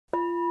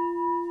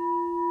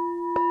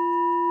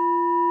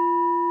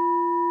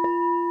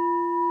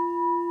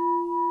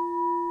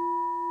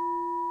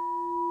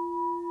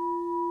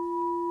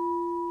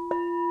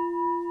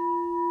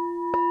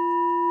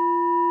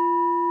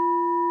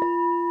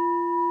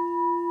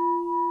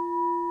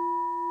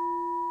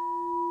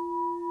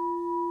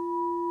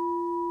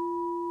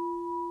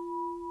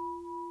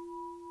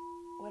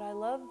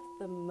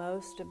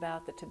most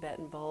about the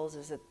Tibetan bowls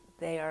is that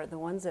they are, the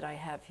ones that I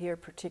have here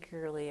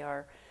particularly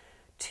are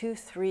 200,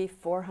 300,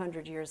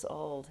 400 years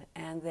old,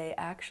 and they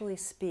actually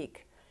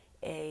speak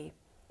they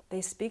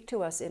speak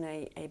to us in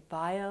a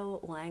bio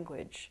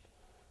language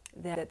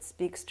that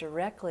speaks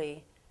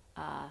directly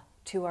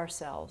to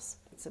ourselves.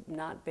 It's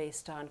not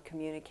based on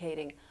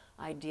communicating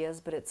ideas,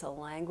 but it's a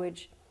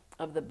language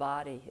of the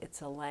body.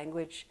 It's a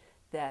language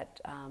that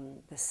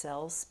the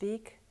cells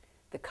speak,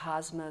 the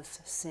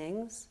cosmos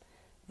sings,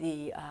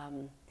 the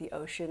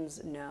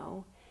oceans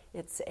know.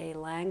 It's a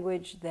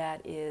language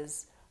that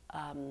is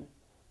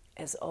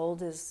as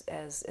old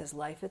as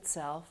life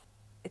itself.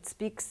 It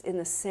speaks in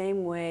the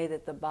same way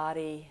that the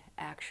body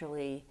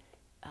actually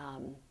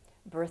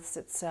births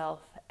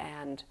itself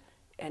and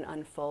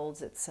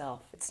unfolds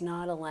itself. It's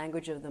not a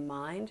language of the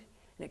mind,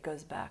 and it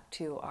goes back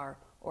to our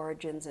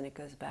origins, and it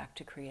goes back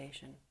to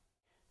creation.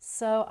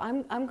 So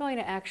I'm going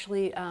to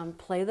actually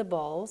play the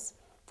bowls.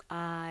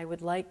 I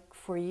would like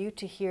for you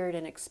to hear it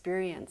and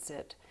experience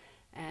it,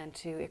 and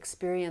to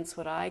experience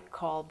what I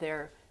call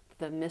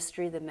the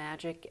mystery, the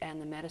magic,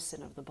 and the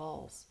medicine of the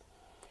bowls.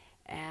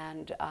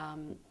 And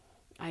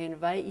I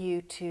invite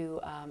you to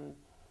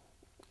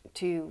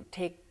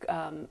take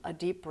a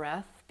deep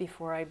breath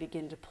before I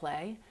begin to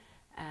play,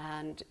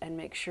 and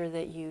make sure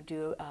that you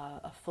do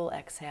a full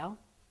exhale.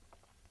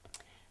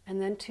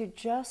 And then to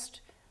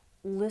just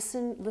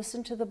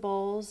listen to the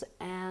bowls,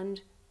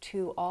 and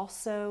to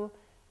also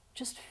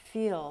just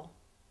feel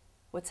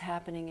what's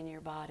happening in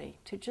your body.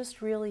 To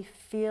just really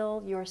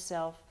feel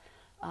yourself,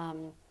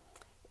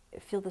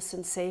 feel the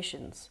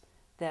sensations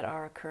that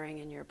are occurring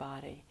in your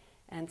body,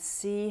 and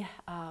see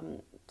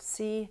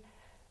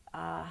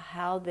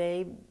how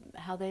they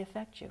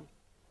affect you.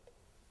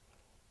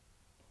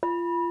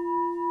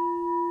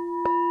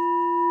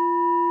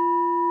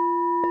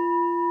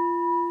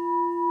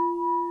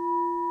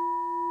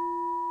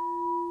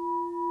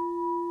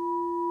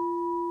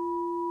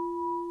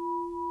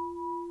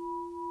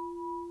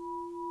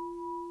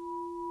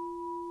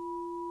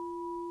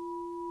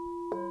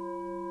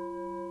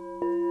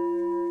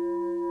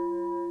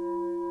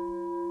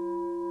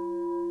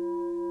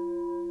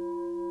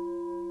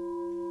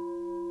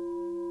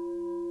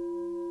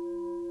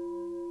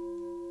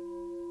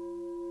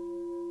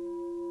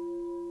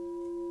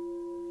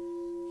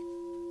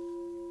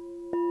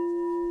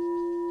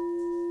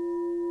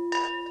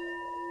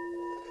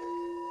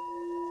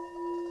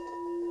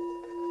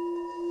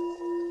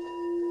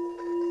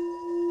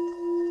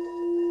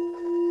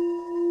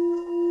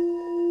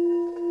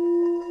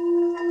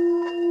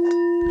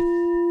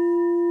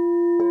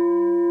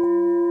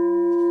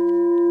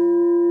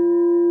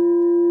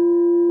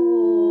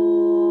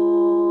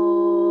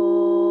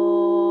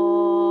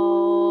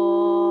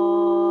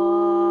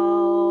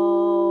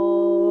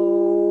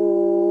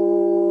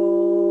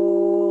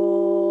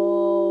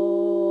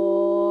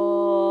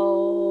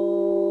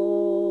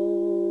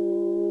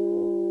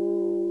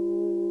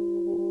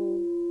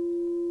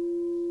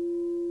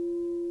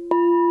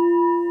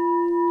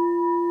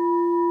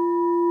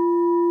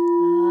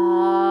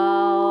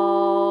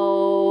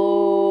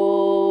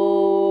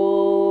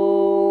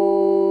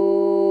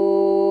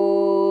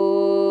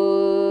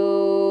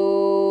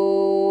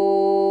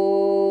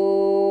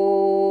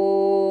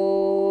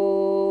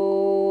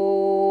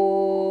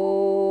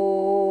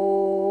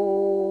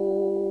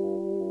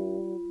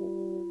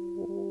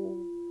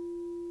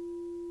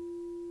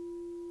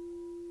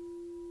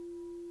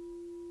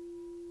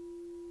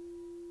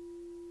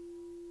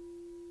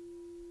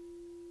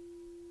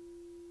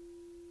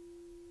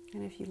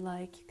 And if you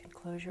like, you can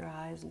close your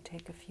eyes and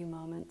take a few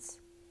moments.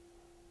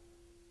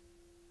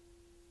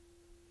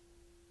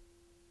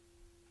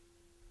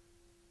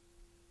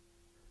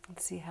 And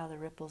see how the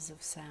ripples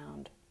of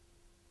sound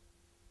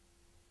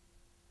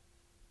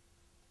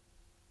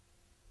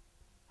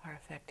are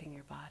affecting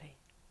your body.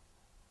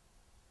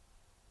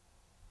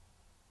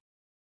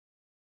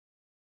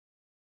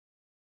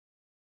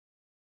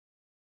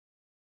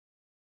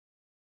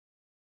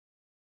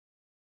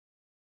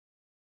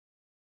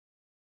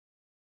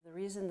 The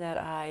reason that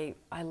I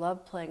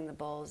love playing the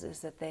bowls is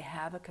that they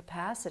have a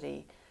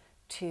capacity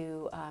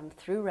to,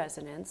 through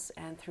resonance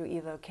and through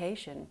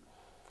evocation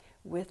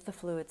with the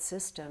fluid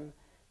system,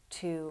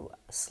 to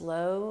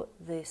slow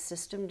the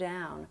system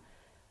down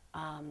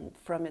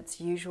from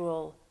its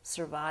usual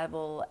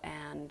survival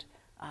and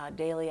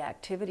daily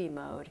activity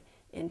mode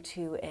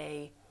into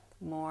a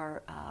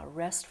more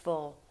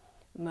restful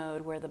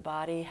mode, where the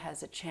body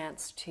has a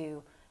chance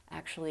to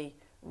actually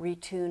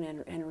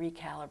retune and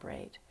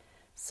recalibrate.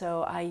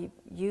 So I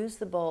use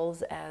the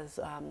bowls as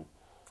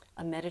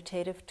a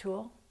meditative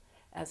tool,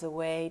 as a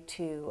way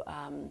to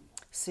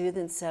soothe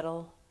and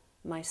settle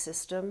my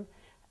system.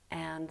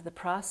 And the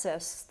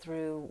process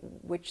through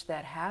which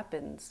that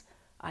happens,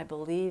 I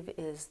believe,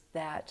 is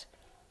that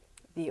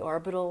the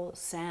orbital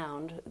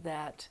sound,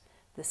 that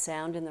the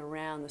sound in the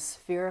round, the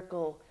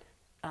spherical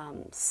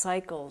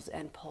cycles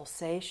and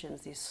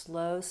pulsations, these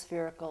slow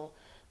spherical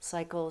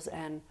cycles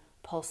and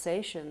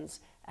pulsations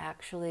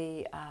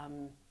actually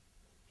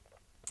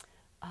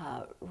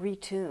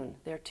retune.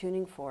 They're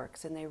tuning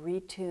forks, and they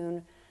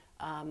retune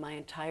my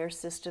entire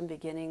system,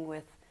 beginning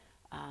with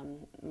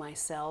my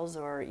cells,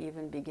 or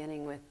even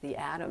beginning with the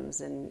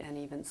atoms and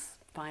even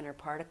finer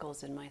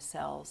particles in my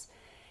cells.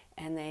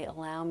 And they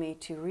allow me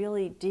to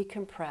really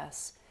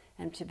decompress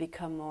and to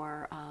become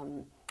more,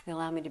 they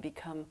allow me to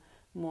become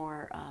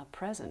more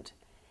present.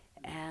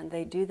 And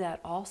they do that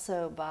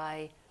also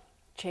by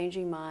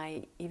changing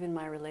even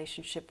my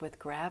relationship with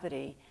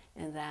gravity,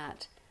 in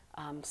that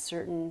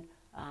certain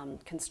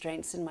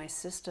constraints in my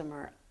system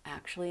are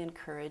actually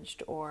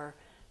encouraged or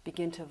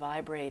begin to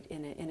vibrate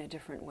in a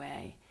different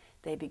way.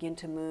 They begin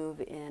to move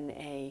in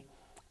a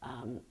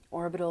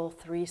orbital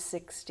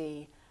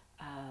 360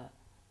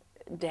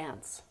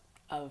 dance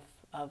of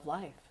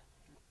life.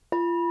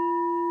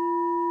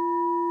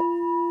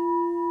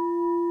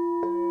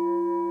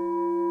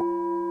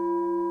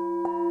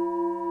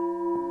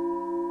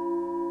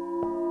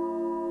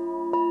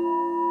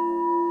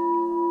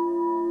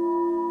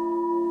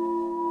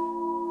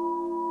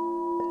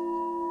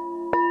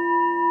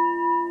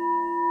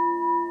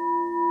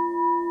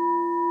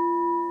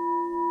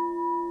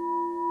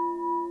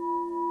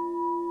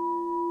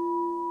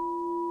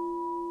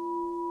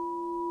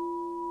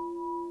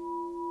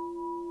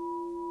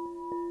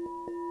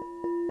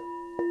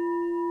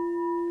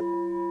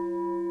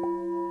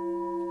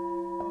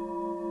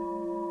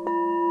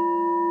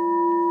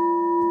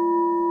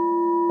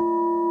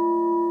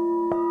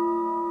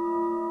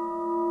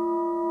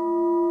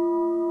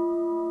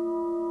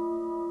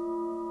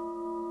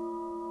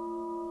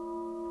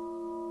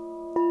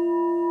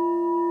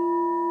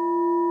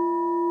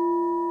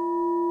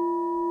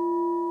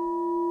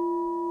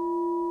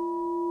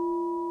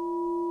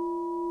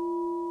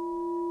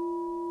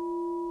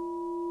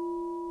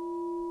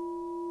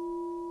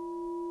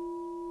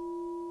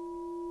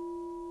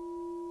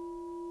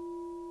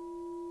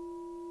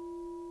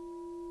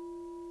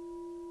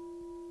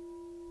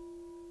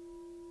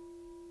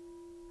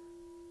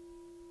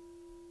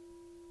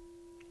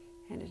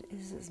 And it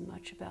is as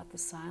much about the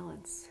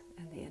silence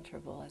and the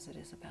interval as it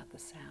is about the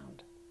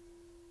sound.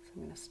 So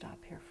I'm going to stop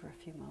here for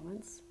a few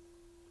moments,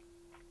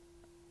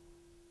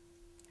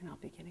 and I'll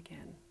begin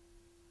again.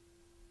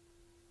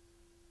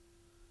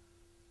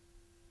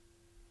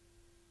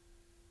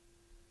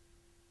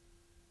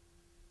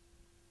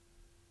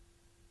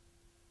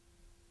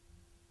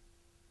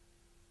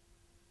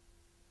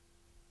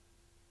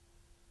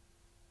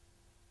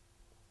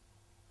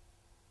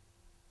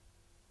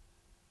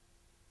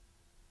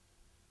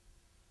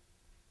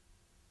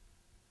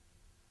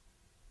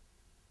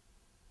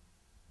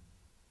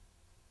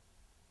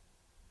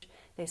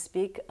 They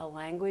speak a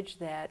language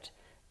that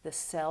the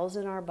cells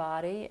in our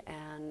body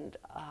and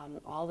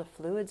all the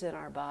fluids in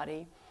our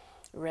body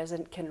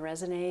can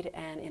resonate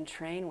and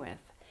entrain with.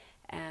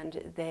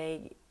 And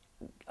they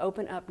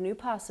open up new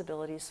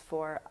possibilities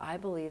for, I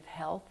believe,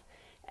 health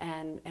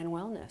and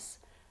wellness.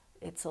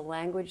 It's a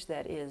language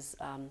that is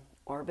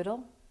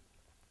orbital,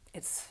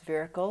 it's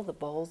spherical, the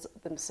bowls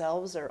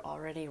themselves are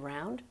already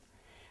round.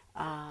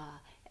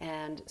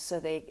 And so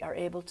they are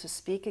able to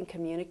speak and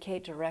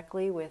communicate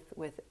directly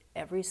with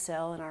every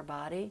cell in our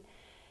body.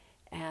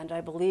 And I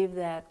believe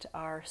that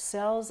our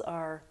cells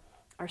are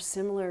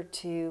similar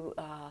to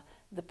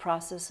the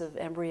process of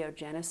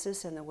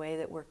embryogenesis and the way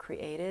that we're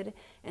created,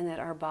 and that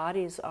our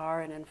bodies are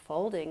an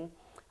unfolding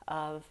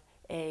of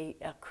a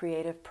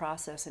creative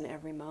process in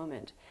every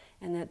moment.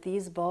 And that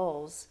these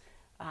bowls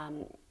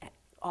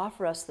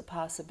offer us the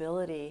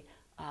possibility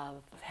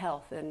of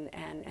health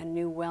and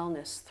new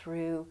wellness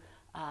through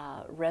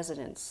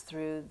resonance,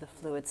 through the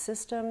fluid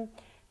system,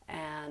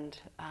 and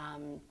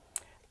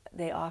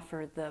they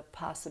offer the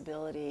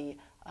possibility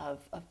of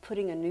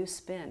putting a new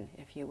spin,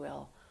 if you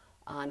will,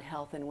 on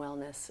health and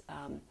wellness,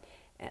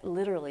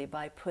 literally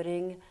by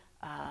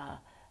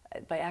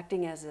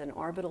acting as an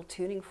orbital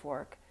tuning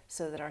fork,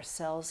 so that our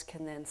cells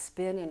can then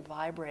spin and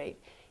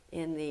vibrate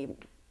in the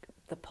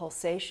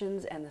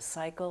pulsations and the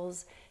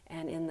cycles,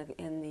 and in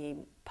the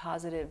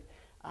positive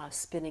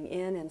spinning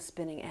in and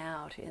spinning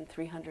out in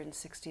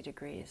 360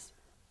 degrees.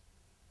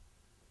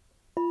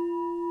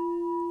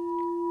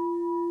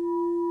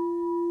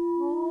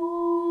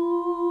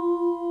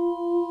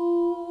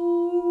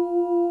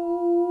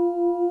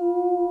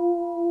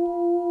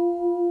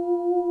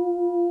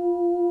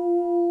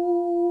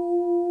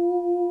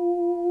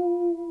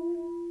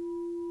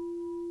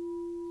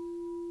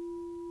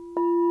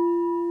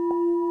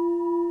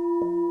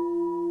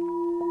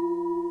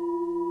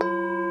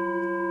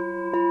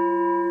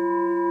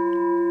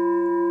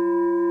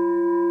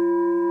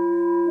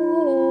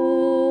 Oh.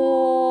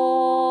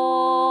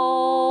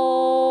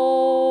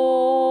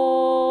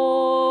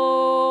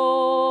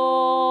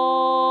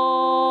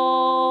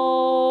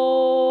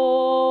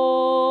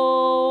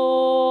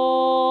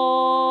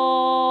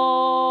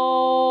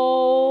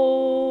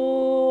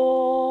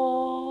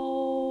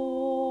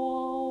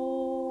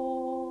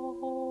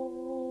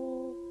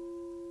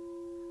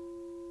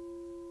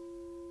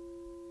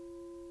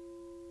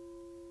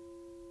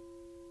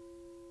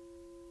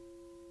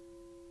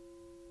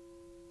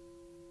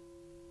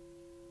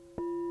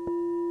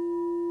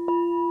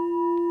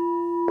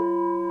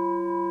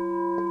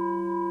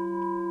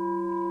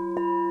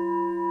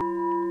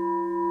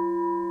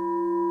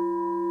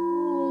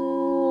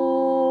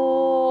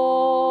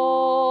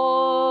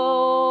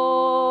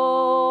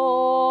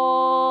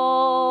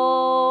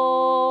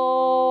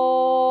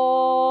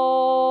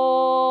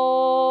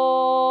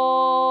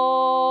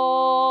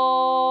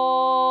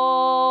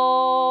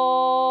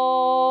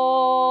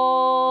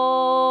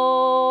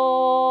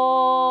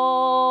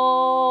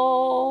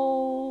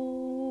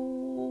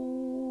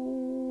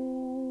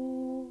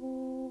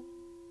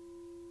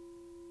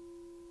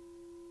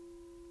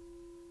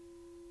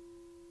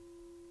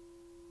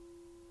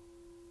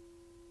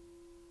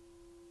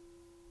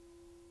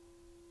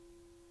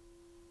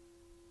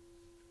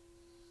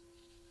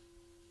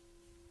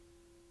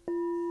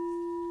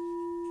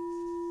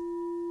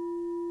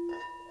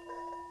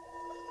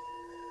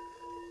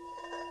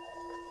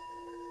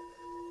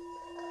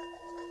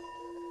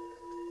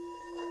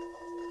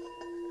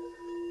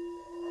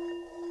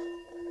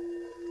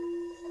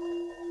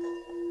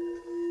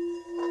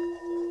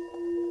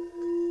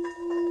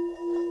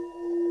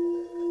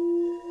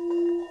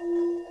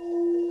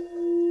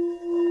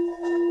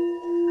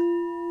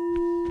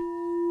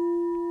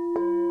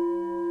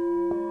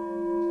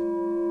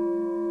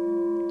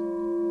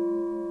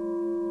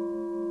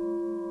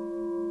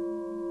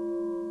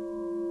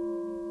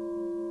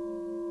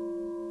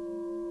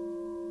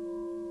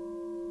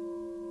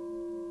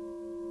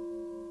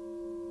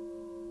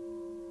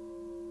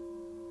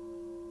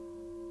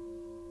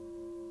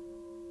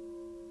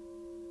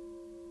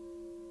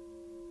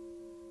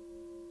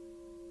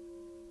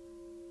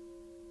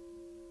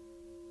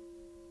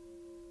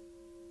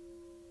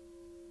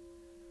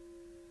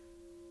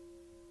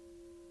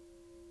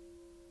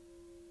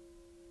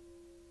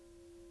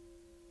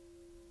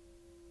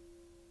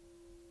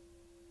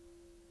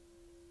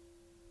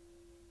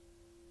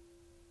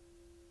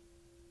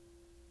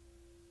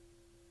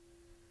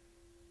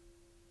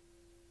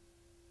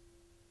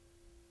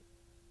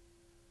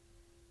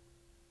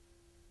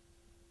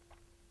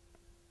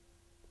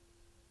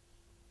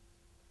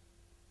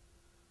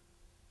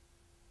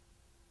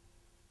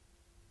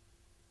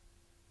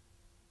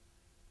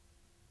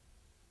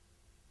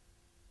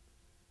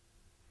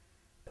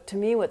 to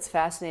me, what's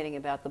fascinating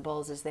about the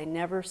bowls is they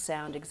never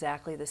sound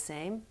exactly the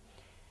same.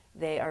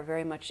 They are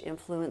very much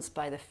influenced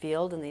by the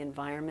field and the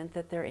environment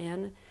that they're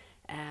in.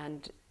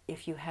 And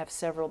if you have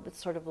several, it's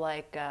sort of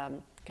like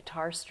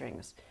guitar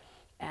strings,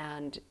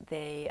 and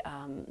they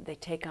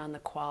take on the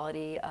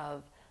quality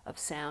of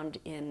sound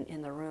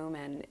in the room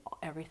and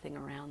everything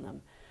around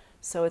them.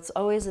 So it's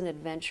always an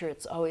adventure,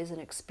 it's always an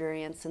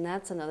experience, and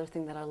that's another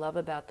thing that I love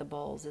about the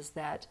bowls, is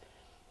that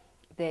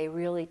they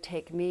really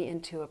take me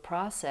into a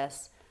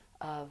process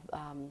of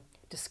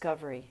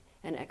discovery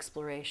and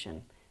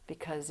exploration,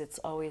 because it's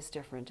always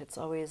different. It's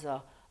always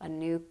a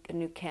new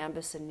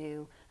canvas, a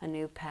new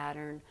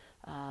pattern,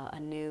 a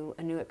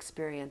new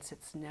experience.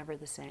 It's never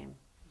the same.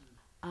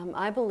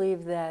 I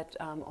believe that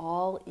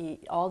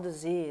all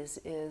disease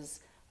is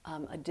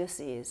a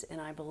disease,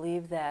 and I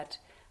believe that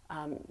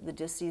the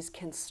disease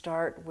can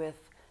start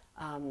with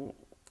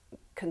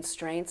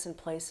constraints in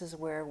places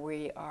where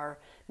we are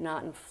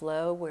not in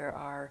flow, where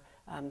our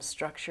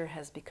structure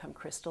has become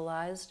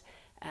crystallized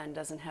and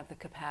doesn't have the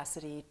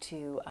capacity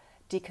to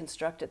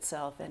deconstruct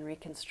itself and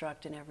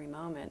reconstruct in every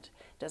moment,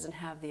 doesn't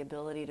have the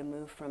ability to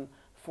move from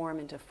form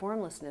into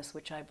formlessness,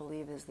 which I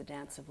believe is the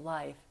dance of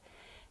life.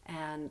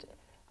 And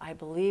I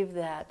believe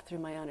that through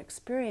my own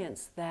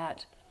experience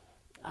that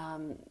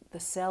the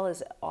cell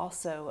is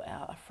also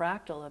a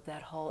fractal of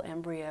that whole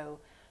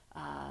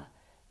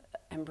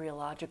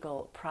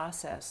embryological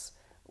process,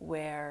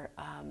 where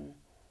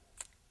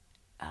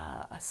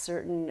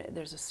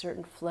there's a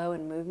certain flow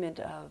and movement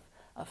of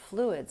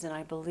fluids, and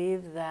I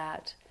believe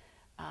that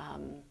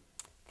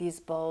these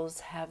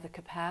bowls have the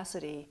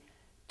capacity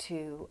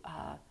to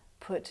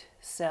put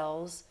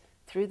cells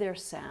through their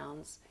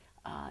sounds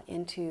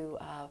into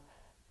a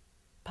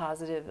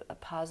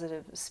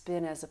positive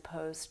spin, as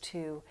opposed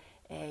to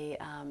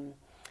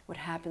what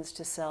happens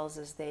to cells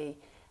as they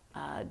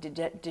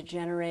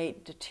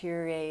degenerate,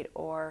 deteriorate,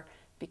 or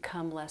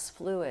become less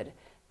fluid.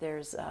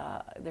 There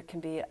can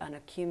be an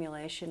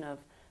accumulation of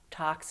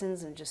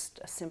toxins and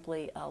just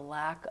simply a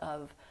lack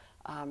of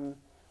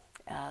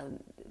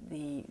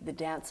the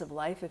dance of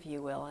life, if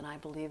you will. And I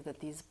believe that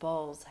these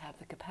bowls have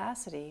the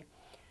capacity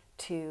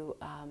to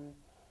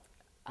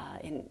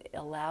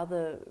allow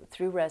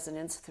through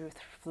resonance, through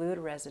fluid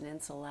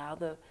resonance, allow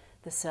the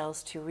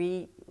cells to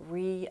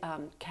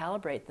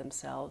recalibrate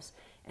themselves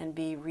and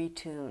be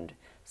retuned.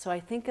 So I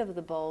think of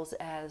the bowls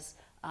as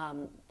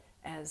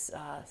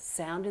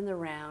sound in the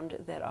round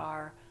that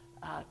are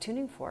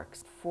tuning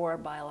forks for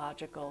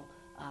biological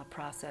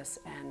process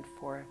and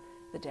for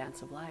the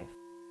dance of life.